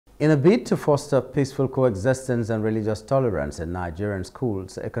In a bid to foster peaceful coexistence and religious tolerance in Nigerian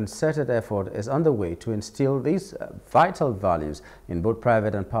schools, a concerted effort is underway to instill these vital values in both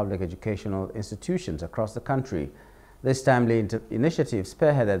private and public educational institutions across the country. This timely initiative,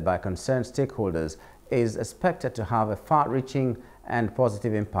 spearheaded by concerned stakeholders, is expected to have a far-reaching and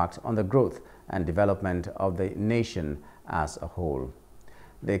positive impact on the growth and development of the nation as a whole.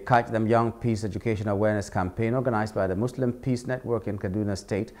 The Catch Them Young Peace Education Awareness Campaign, organized by the Muslim Peace Network in Kaduna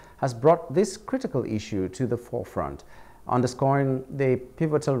State, has brought this critical issue to the forefront, underscoring the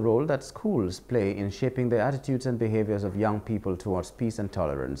pivotal role that schools play in shaping the attitudes and behaviors of young people towards peace and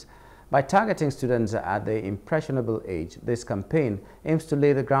tolerance. By targeting students at the impressionable age, this campaign aims to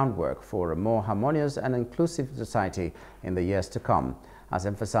lay the groundwork for a more harmonious and inclusive society in the years to come. As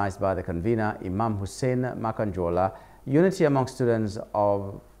emphasized by the convener, Imam Hussein Makanjola, unity among students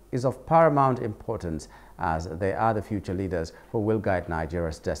is of paramount importance, as they are the future leaders who will guide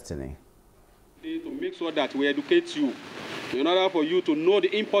Nigeria's destiny. To make sure that we educate you in order for you to know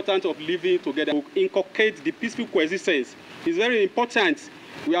the importance of living together, to inculcate the peaceful coexistence is very important.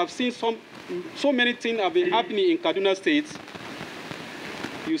 We have seen so many things have been happening in Kaduna State.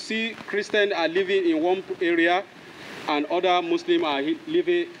 You see Christians are living in one area and other Muslims are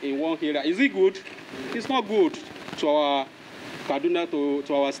living in one area. Is it good? It's not good to our Kaduna,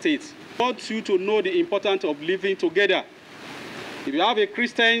 to our state. I want you to know the importance of living together. If you have a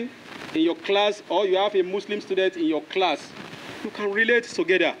Christian in your class or you have a Muslim student in your class, you can relate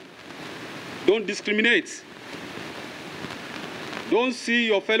together. Don't discriminate. Don't see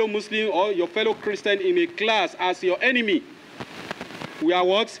your fellow Muslim or your fellow Christian in a class as your enemy. We are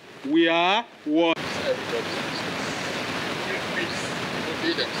what? We are one.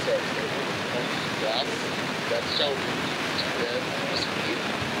 Be themselves, class, that shall be them peacefully.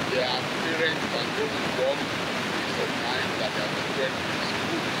 Their parents can go to work peace of mind that their children in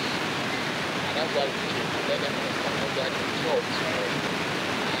school. And that's why we came to let them understand what they are in church. And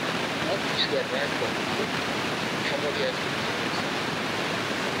not teach them right from somebody else to teach them.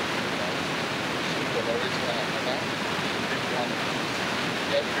 We should tolerate one another, bring one peace.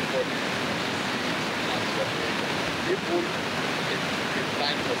 Everybody has something. People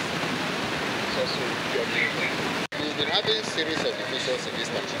we've been having a series of divisions in this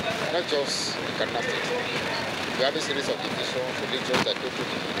country, not just in Kaduna State. We have a series of divisions, religions that go to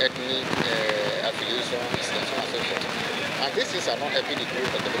ethnic affiliations, and so on and so forth. And these things are not helping the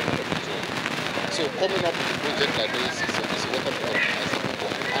growth and development of the children. So coming up with a project like this is a welcome to organize people.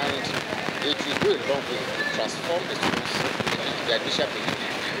 And it will go a long way to transform the students into their initial belief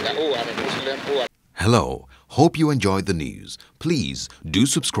that, oh, I'm a Muslim, oh, Hello, hope you enjoyed the news. Please do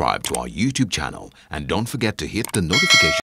subscribe to our YouTube channel and don't forget to hit the notification